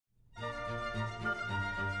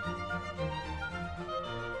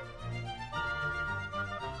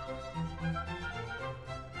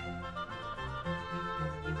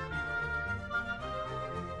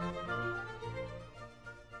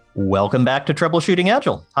Welcome back to Troubleshooting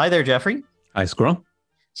Agile. Hi there, Jeffrey. Hi, Squirrel.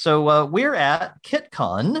 So we're at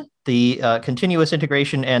KitCon, the Continuous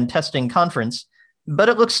Integration and Testing Conference, but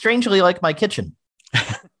it looks strangely like my kitchen.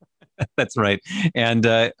 That's right. And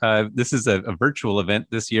this is a virtual event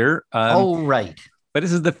this year. Right. But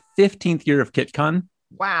this is the 15th year of KitCon.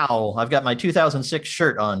 Wow. I've got my 2006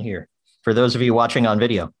 shirt on here for those of you watching on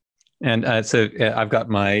video. And so I've got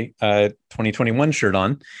my 2021 shirt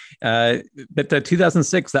on. But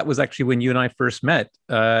 2006, that was actually when you and I first met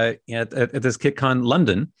at this KitCon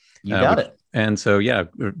London. You got it. And so, yeah,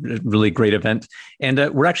 really great event.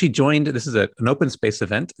 And we're actually joined, this is an open space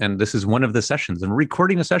event, and this is one of the sessions. And we're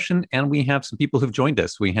recording a session, and we have some people who've joined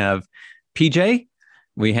us. We have PJ,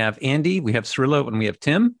 we have Andy, we have Cirillo, and we have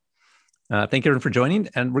Tim. Thank you everyone for joining.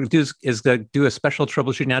 And we're going to do a special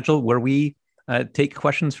Troubleshooting Agile where we take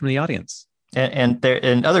questions from the audience.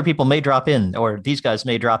 And other people may drop in, or these guys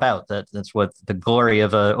may drop out. That's what the glory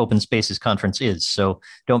of an Open Spaces conference is. So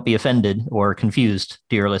don't be offended or confused,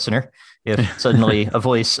 dear listener, if suddenly a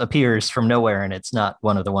voice appears from nowhere and it's not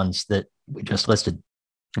one of the ones that we just listed.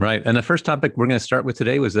 Right. And the first topic we're going to start with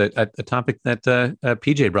today was a topic that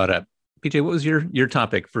PJ brought up. PJ, what was your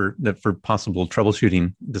topic for possible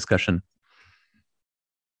troubleshooting discussion?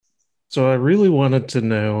 So I really wanted to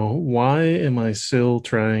know, why am I still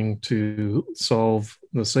trying to solve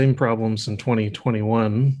the same problems in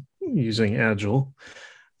 2021 using Agile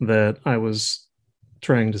that I was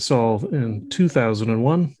trying to solve in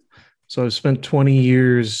 2001? So I've spent 20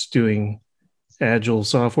 years doing Agile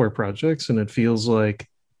software projects, and it feels like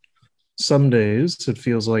some days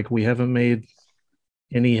we haven't made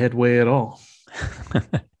any headway at all.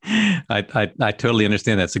 I totally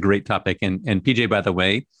understand. That's a great topic. And PJ, by the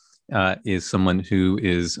way, is someone who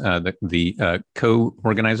is the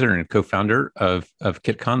co-organizer and co-founder of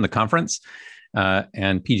KitCon, the conference.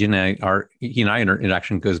 And PJ and our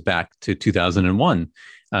interaction goes back to 2001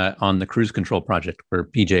 on the cruise control project, where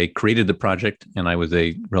PJ created the project and I was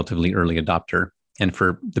a relatively early adopter. And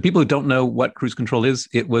for the people who don't know what cruise control is,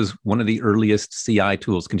 it was one of the earliest CI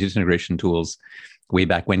tools, continuous integration tools, way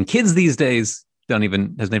back when. Kids these days has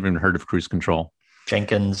never even heard of cruise control.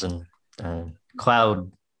 Jenkins and Cloud.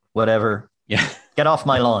 Whatever. Yeah. Get off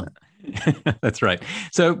my lawn. That's right.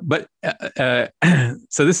 So, but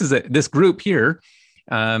so this group here.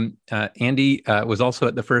 Andy was also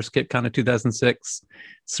at the first KitCon of 2006.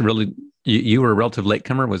 So really, you were a relative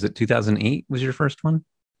latecomer. Was it 2008? Was your first one?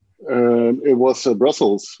 It was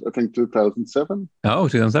Brussels, I think 2007. Oh,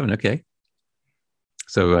 2007. Okay.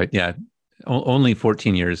 So yeah, only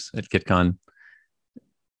 14 years at KitCon.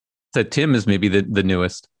 So Tim is maybe the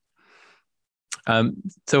newest.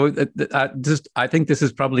 So I think this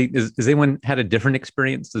is probably, has anyone had a different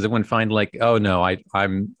experience? Does anyone find like, oh no,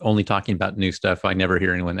 I'm only talking about new stuff. I never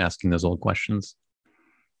hear anyone asking those old questions.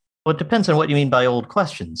 Well, it depends on what you mean by old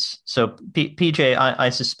questions. So PJ, I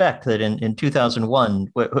suspect that in 2001,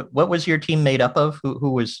 what was your team made up of?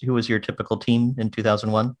 Who was your typical team in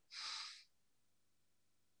 2001?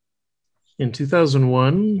 In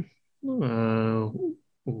 2001,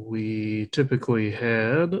 we typically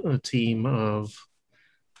had a team of,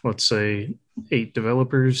 let's say, 8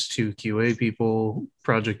 developers, 2 QA people,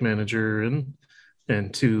 project manager,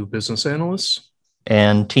 and 2 business analysts.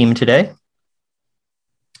 And team today?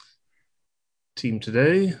 Team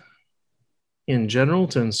today, in general,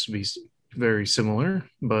 tends to be very similar,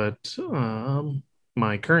 but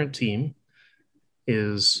my current team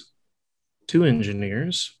is 2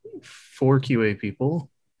 engineers, 4 QA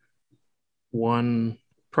people, 1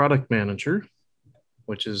 product manager,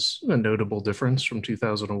 which is a notable difference from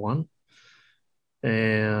 2001,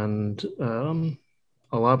 and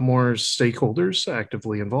a lot more stakeholders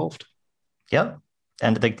actively involved. Yep.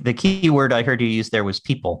 And the key word I heard you use there was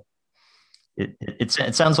people. It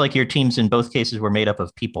sounds like your teams in both cases were made up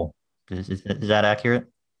of people. Is that accurate?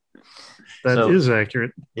 That is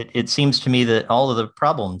accurate. It seems to me that all of the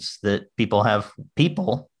problems that people have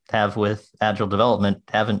with Agile development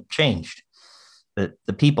haven't changed. That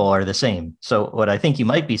the people are the same. So what I think you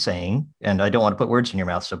might be saying, and I don't want to put words in your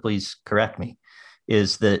mouth, so please correct me,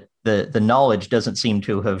 is that the knowledge doesn't seem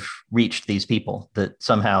to have reached these people, that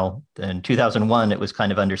somehow in 2001, it was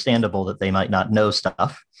kind of understandable that they might not know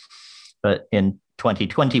stuff. But in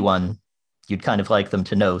 2021, you'd kind of like them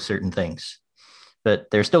to know certain things.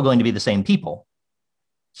 But they're still going to be the same people.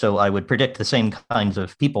 So I would predict the same kinds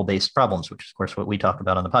of people-based problems, which is, of course, what we talk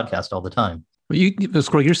about on the podcast all the time. Well,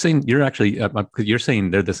 Squirrel, you're saying you're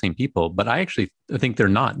saying they're the same people, but I actually think they're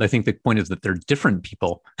not. I think the point is that they're different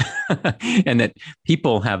people, and that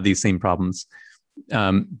people have these same problems.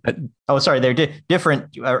 Sorry, they're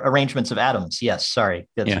different arrangements of atoms. Yes, sorry.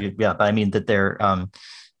 But I mean that they're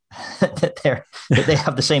that they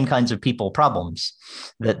have the same kinds of people problems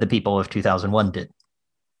that the people of 2001 did.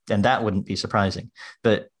 And that wouldn't be surprising.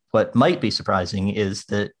 But what might be surprising is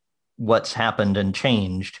that what's happened and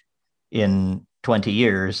changed in 20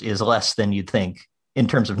 years is less than you'd think in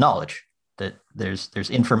terms of knowledge, that there's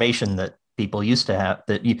information that people used to have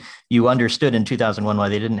that you understood in 2001 why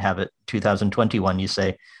they didn't have it 2021. You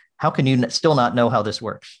say, how can you still not know how this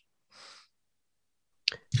works?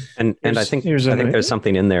 And I think there's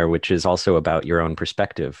something in there which is also about your own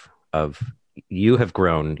perspective of you have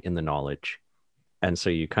grown in the knowledge. And so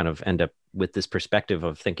you kind of end up with this perspective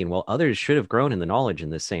of thinking, well, others should have grown in the knowledge in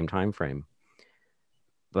this same time frame.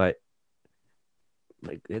 But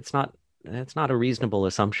like it's not a reasonable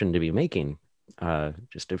assumption to be making.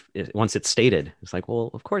 Once it's stated, it's like,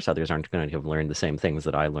 well, of course others aren't going to have learned the same things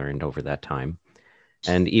that I learned over that time.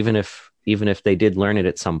 And even if they did learn it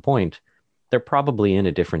at some point, they're probably in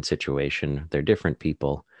a different situation. They're different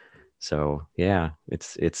people. So yeah,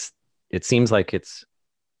 it seems like it's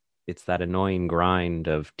that annoying grind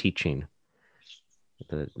of teaching.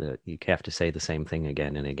 You have to say the same thing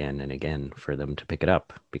again and again and again for them to pick it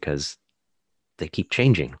up because they keep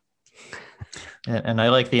changing. And I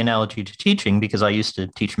like the analogy to teaching because I used to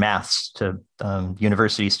teach maths to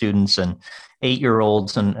university students and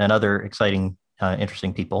 8-year-olds and other exciting,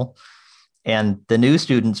 interesting people. And the new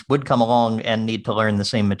students would come along and need to learn the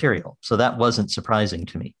same material. So that wasn't surprising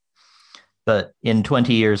to me. But in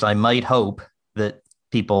 20 years, I might hope that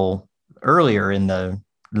people earlier in the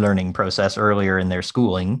learning process, earlier in their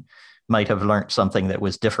schooling, might have learned something that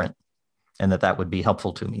was different, and that would be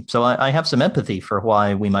helpful to me. So I have some empathy for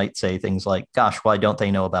why we might say things like, gosh, why don't they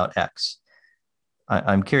know about X?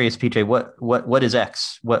 I'm curious, PJ, what is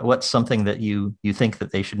X? What's something that you think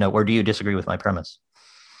that they should know? Or do you disagree with my premise?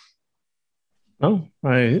 No,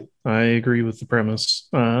 I agree with the premise.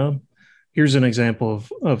 Here's an example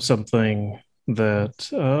of something that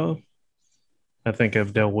I think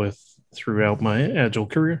I've dealt with throughout my Agile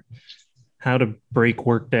career. How to break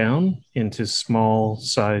work down into small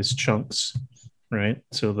size chunks, right?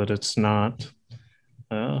 So that it's not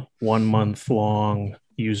a 1 month long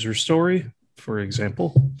user story, for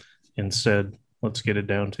example. Instead, let's get it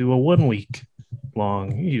down to a 1 week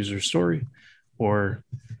long user story, or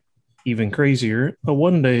even crazier, a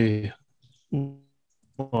 1 day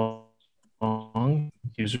long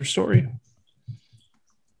user story.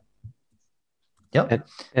 Yep.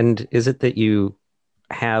 And is it that you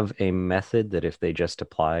have a method that if they just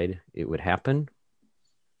applied, it would happen?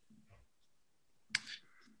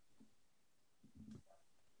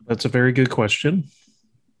 That's a very good question.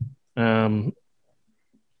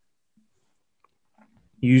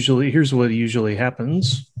 Usually, here's what usually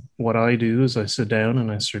happens. What I do is I sit down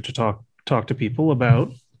and I start to talk to people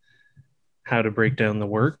about how to break down the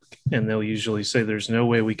work, and they'll usually say, "There's no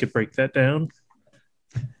way we could break that down."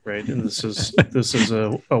 Right, and this is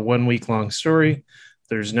a 1 week long story.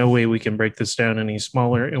 There's no way we can break this down any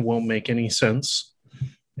smaller. It won't make any sense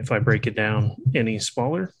if I break it down any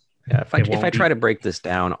smaller. Yeah, if I try to break this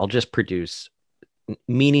down, I'll just produce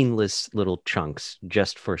meaningless little chunks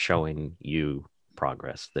just for showing you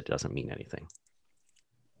progress that doesn't mean anything.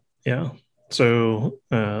 Yeah. So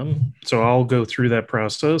I'll go through that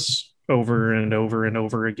process over and over and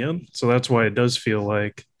over again. So that's why it does feel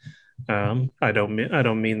like I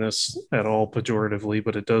don't mean this at all pejoratively,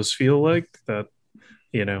 but it does feel like that,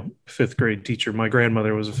 fifth grade teacher. My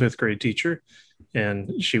grandmother was a fifth grade teacher,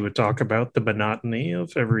 and she would talk about the monotony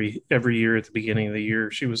of every year at the beginning of the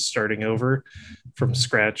year. She was starting over from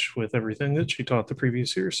scratch with everything that she taught the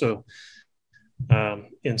previous year. So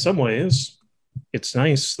in some ways, it's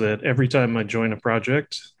nice that every time I join a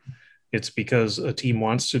project, it's because a team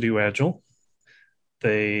wants to do Agile.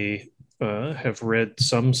 They have read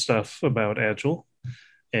some stuff about Agile,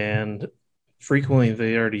 and frequently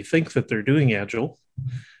they already think that they're doing Agile,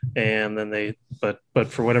 and then but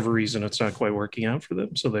for whatever reason, it's not quite working out for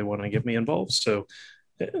them. So they want to get me involved. So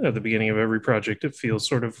at the beginning of every project, it feels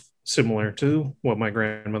sort of similar to what my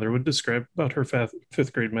grandmother would describe about her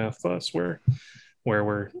fifth grade math class, where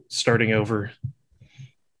we're starting over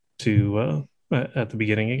to at the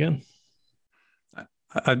beginning again.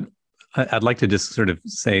 I'd like to just sort of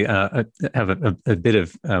say, have a bit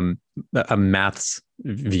of a maths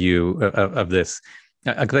view of this,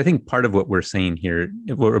 because I think part of what we're saying here,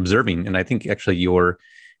 we're observing, and I think actually what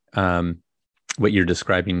you're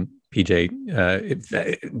describing, PJ,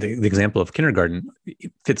 the example of kindergarten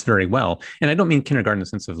fits very well. And I don't mean kindergarten in the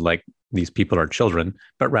sense of like these people are children,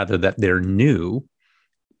 but rather that they're new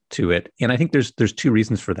to it. And I think there's two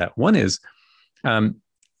reasons for that. One is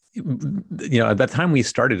at the time we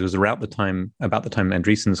started, it was about the time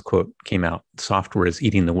Andreessen's quote came out, "Software is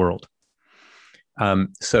eating the world."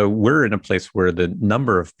 So we're in a place where the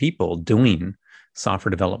number of people doing software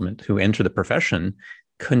development who enter the profession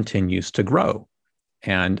continues to grow,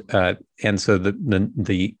 and so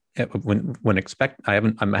I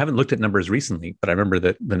haven't looked at numbers recently, but I remember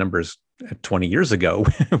that the numbers 20 years ago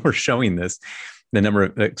were showing this, the number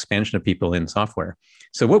of expansion of people in software.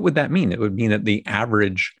 So what would that mean? It would mean that the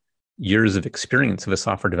average years of experience of a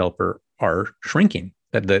software developer are shrinking,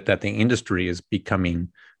 that the industry is becoming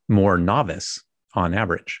more novice on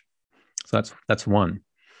average. So that's one.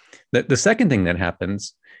 The second thing that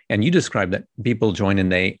happens, and you described that people join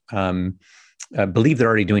and they believe they're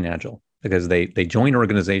already doing Agile because they join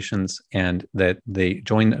organizations, and that they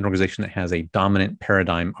join an organization that has a dominant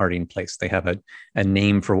paradigm already in place. They have a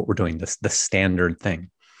name for what we're doing, the standard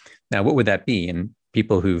thing. Now, what would that be? And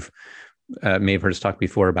people who've may have heard us talk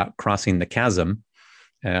before about crossing the chasm,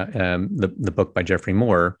 the book by Jeffrey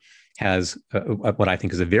Moore has what I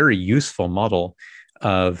think is a very useful model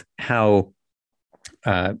of how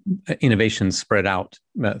innovations spread out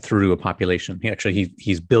through a population.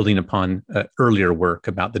 He's building upon earlier work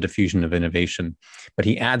about the diffusion of innovation, but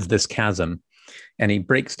he adds this chasm, and he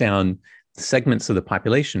breaks down segments of the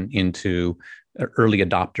population into early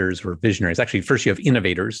adopters or visionaries. Actually, first you have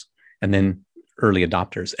innovators, and then early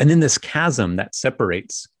adopters, and then this chasm that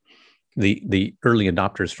separates the early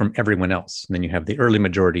adopters from everyone else. And then you have the early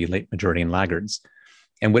majority, late majority, and laggards.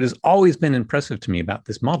 And what has always been impressive to me about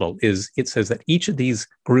this model is it says that each of these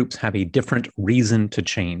groups have a different reason to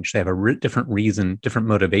change. They have a different reason, different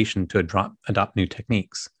motivation to adopt new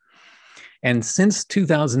techniques. And since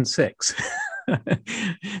 2006,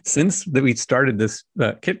 since we started this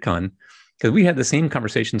KitCon, because we had the same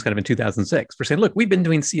conversations kind of in 2006, we're saying, look, we've been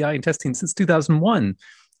doing CI and testing since 2001.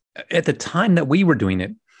 At the time that we were doing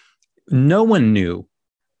it, no one knew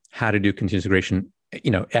how to do continuous integration,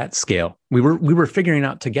 at scale. We were figuring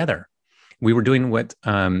out together. We were doing what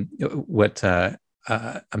I'm trying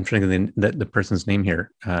to think of the person's name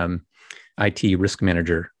here, IT risk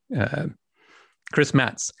manager, Chris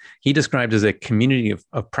Matz. He described as a community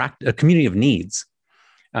a community of needs,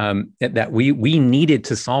 that we needed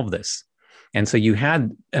to solve this. And so you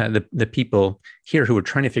had the people here who were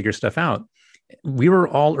trying to figure stuff out. We were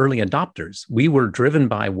all early adopters. We were driven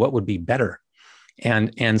by what would be better.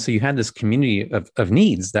 And so you had this community of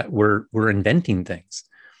needs that were inventing things.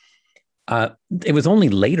 It was only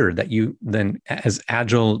later that you then, as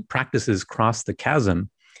Agile practices cross the chasm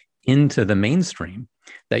into the mainstream,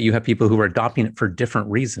 that you have people who are adopting it for different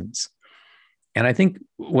reasons. And I think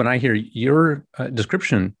when I hear your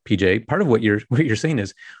description, PJ, part of what you're saying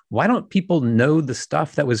is, why don't people know the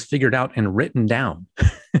stuff that was figured out and written down?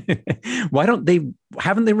 Haven't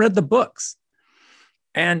they read the books?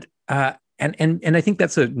 And I think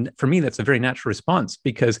for me, that's a very natural response,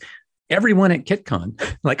 because everyone at KitCon,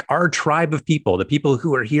 like our tribe of people, the people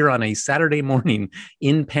who are here on a Saturday morning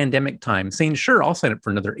in pandemic time saying, sure, I'll sign up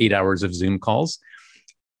for another 8 hours of Zoom calls.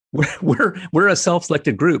 We're a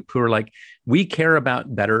self-selected group who are like, we care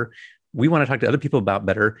about better. We want to talk to other people about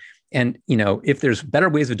better. And, if there's better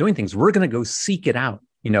ways of doing things, we're going to go seek it out.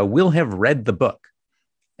 We'll have read the book.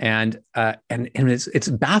 And it's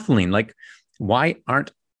baffling. Like, why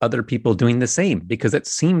aren't other people doing the same? Because it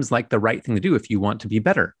seems like the right thing to do if you want to be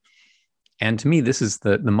better. And to me, this is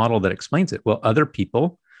the model that explains it. Well, other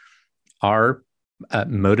people are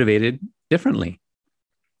motivated differently.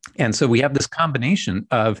 And so we have this combination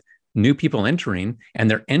of new people entering, and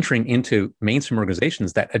they're entering into mainstream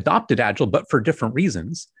organizations that adopted Agile, but for different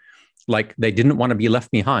reasons. Like, they didn't want to be left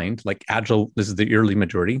behind. Like, Agile, this is the early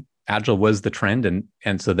majority. Agile was the trend.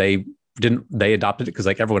 And so they adopted it because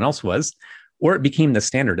like everyone else was, or it became the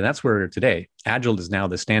standard. And that's where we're today. Agile is now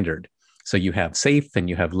the standard. So you have SAFe and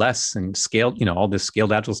you have less and scaled, all this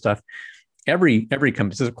scaled Agile stuff. Every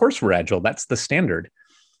company says, of course, we're Agile. That's the standard.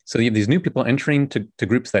 So you have these new people entering to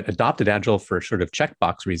groups that adopted Agile for sort of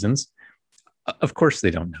checkbox reasons. Of course, they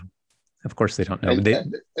don't know. Of course, they don't know.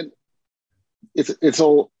 And it's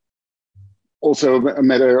all also a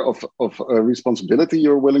matter of responsibility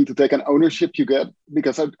you're willing to take and ownership you get.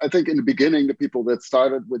 Because I think in the beginning, the people that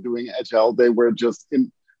started with doing Agile, they were just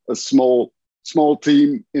in a small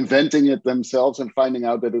team inventing it themselves and finding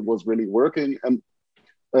out that it was really working. And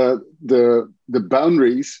the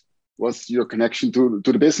boundaries was your connection to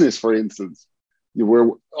the business, for instance. You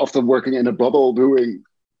were often working in a bubble doing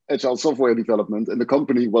Agile software development, and the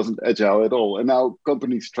company wasn't Agile at all. And now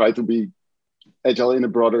companies try to be Agile in a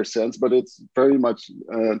broader sense, but it's very much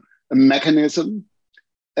a mechanism.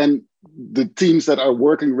 And the teams that are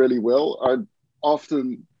working really well are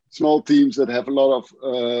often small teams that have a lot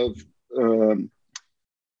of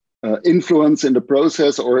influence in the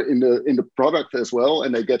process or in the product as well,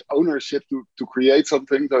 and they get ownership to create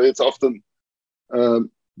something. So it's often,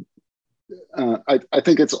 I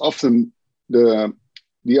think it's often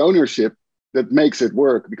the ownership that makes it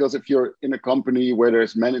work. Because if you're in a company where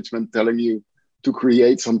there's management telling you to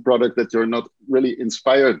create some product that you're not really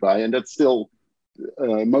inspired by, and that's still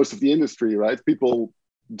most of the industry, right? People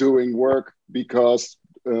doing work because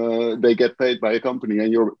they get paid by a company,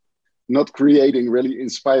 and you're not creating really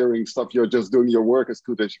inspiring stuff. You're just doing your work as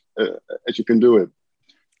good as you can do it.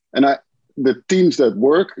 And the teams that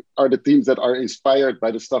work are the teams that are inspired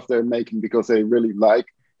by the stuff they're making because they really like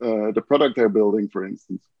the product they're building, for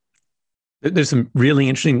instance. There's some really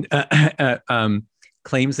interesting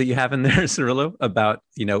claims that you have in there, Cirillo, about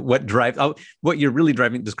what you're really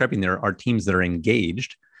describing there are teams that are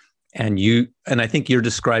engaged, and I think you're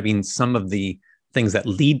describing some of the things that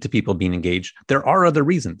lead to people being engaged. There are other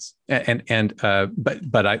reasons, but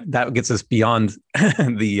that gets us beyond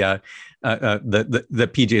the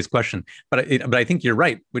PJ's question. But I think you're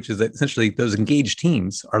right, which is that essentially those engaged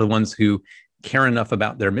teams are the ones who care enough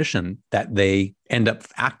about their mission that they end up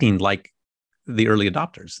acting like the early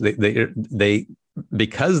adopters. They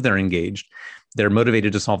because they're engaged, they're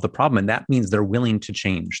motivated to solve the problem, and that means they're willing to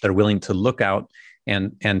change. They're willing to look out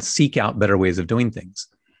and seek out better ways of doing things.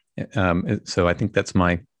 So I think that's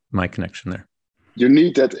my connection there. You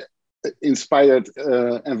need that inspired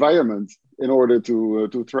environment in order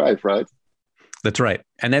to thrive, right? That's right,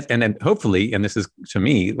 and then hopefully, and this is to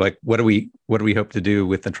me like what do we hope to do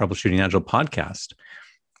with the Troubleshooting Agile podcast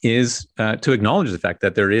is to acknowledge the fact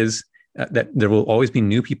that that there will always be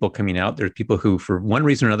new people coming out. There's people who, for one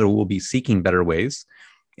reason or another, will be seeking better ways.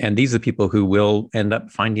 And these are the people who will end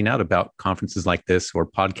up finding out about conferences like this or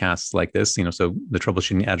podcasts like this. So the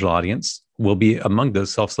Troubleshooting Agile audience will be among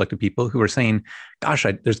those self-selected people who are saying, gosh,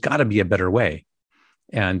 there's got to be a better way.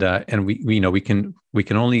 And we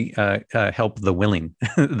can only help the willing,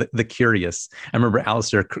 the curious. I remember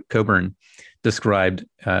Alistair Cockburn described,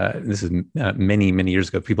 this is many, many years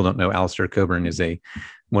ago. People don't know Alistair Cockburn is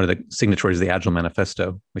one of the signatories of the Agile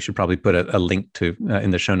Manifesto. We should probably put a link to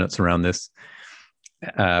in the show notes around this.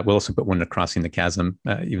 We'll also put one to Crossing the Chasm,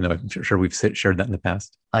 even though I'm sure we've shared that in the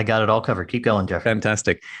past. I got it all covered. Keep going, Jeff.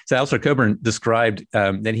 Fantastic. So Alistair Cockburn described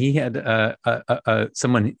that he had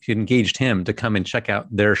someone who engaged him to come and check out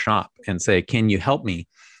their shop and say, can you help me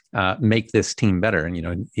make this team better?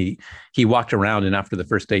 And, he walked around, and after the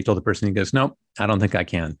first day, he told the person, he goes, no, I don't think I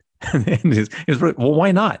can. And he was, well,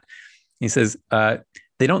 why not? He says,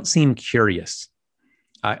 they don't seem curious.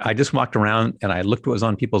 I just walked around and I looked what was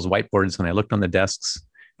on people's whiteboards, and I looked on the desks.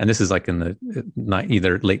 And this is like in the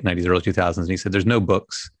either late 90s, early 2000s. And he said, there's no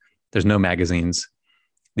books, there's no magazines.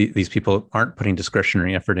 These people aren't putting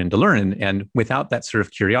discretionary effort in to learn. And without that sort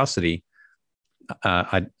of curiosity,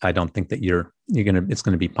 I don't think that it's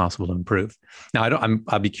going to be possible to improve. Now,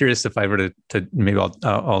 I'll be curious if I were to maybe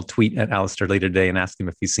I'll tweet at Alistair later today and ask him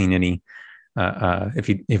if he's seen any, if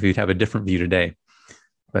he'd have a different view today.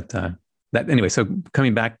 But anyway, so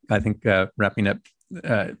coming back, I think wrapping up,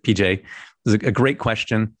 PJ, is a great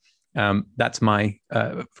question. That's my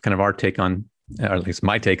kind of our take on, or at least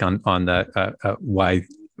my take on why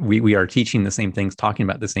we are teaching the same things, talking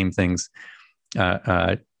about the same things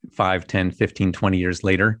 5, 10, 15, 20 years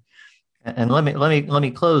later. And let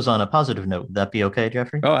me close on a positive note. Would that be okay,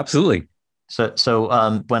 Jeffrey? Oh, absolutely.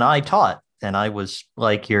 So when I taught, and I was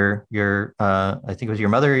like your I think it was your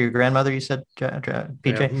mother or your grandmother, you said, PJ?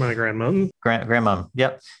 Yeah, my grandmom. Grandmom,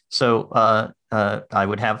 yep. So I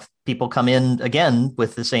would have people come in again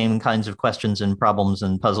with the same kinds of questions and problems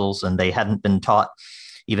and puzzles, and they hadn't been taught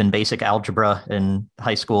even basic algebra in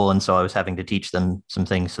high school. And so I was having to teach them some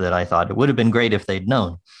things that I thought it would have been great if they'd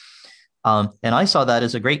known. And I saw that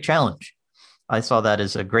as a great challenge. I saw that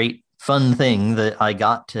as a great fun thing that I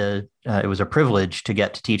got to, it was a privilege to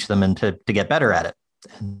get to teach them and to get better at it.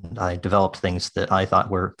 And I developed things that I thought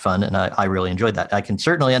were fun, and I really enjoyed that. I can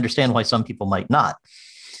certainly understand why some people might not.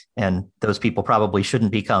 And those people probably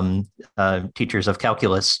shouldn't become teachers of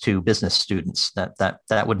calculus to business students.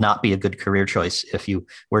 That would not be a good career choice if you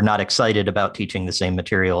were not excited about teaching the same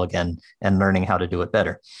material again and learning how to do it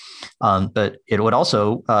better. But it would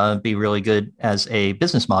also be really good as a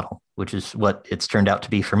business model, which is what it's turned out to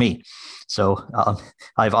be for me. So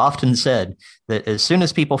I've often said that as soon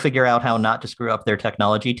as people figure out how not to screw up their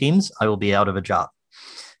technology teams, I will be out of a job,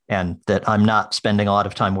 and that I'm not spending a lot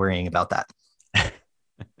of time worrying about that.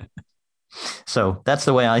 So that's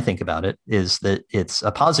the way I think about it, is that it's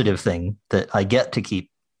a positive thing that I get to keep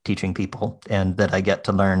teaching people and that I get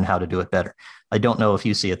to learn how to do it better. I don't know if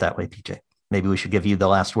you see it that way, PJ. maybe we should give you the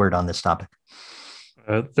last word on this topic.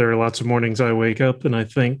 There are lots of mornings I wake up and I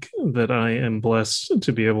think that I am blessed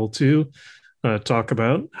to be able to talk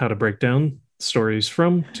about how to break down stories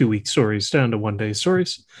from 2-week stories down to 1-day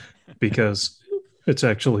stories, because it's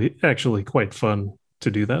actually quite fun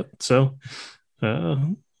to do that. So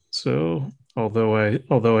although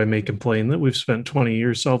I may complain that we've spent 20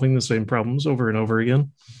 years solving the same problems over and over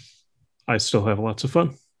again, I still have lots of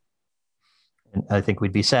fun. And I think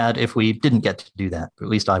we'd be sad if we didn't get to do that, but at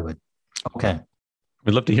least I would. Okay.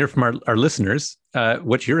 We'd love to hear from our listeners.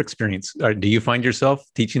 What's your experience? Do you find yourself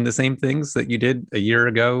teaching the same things that you did a year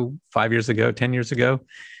ago, 5 years ago, 10 years ago?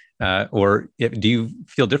 Or do you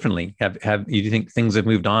feel differently? Do you think things have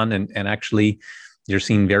moved on and actually you're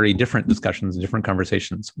seeing very different discussions and different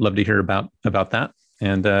conversations? Love to hear about that.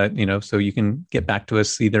 And, so you can get back to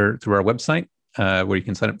us either through our website, where you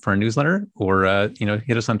can sign up for our newsletter, or,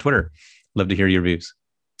 hit us on Twitter. Love to hear your views.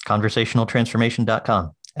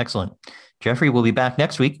 Conversationaltransformation.com. Excellent. Jeffrey will be back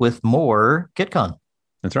next week with more KitCon.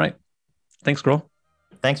 That's right. Thanks, Scroll.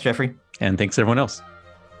 Thanks, Jeffrey. And thanks everyone else.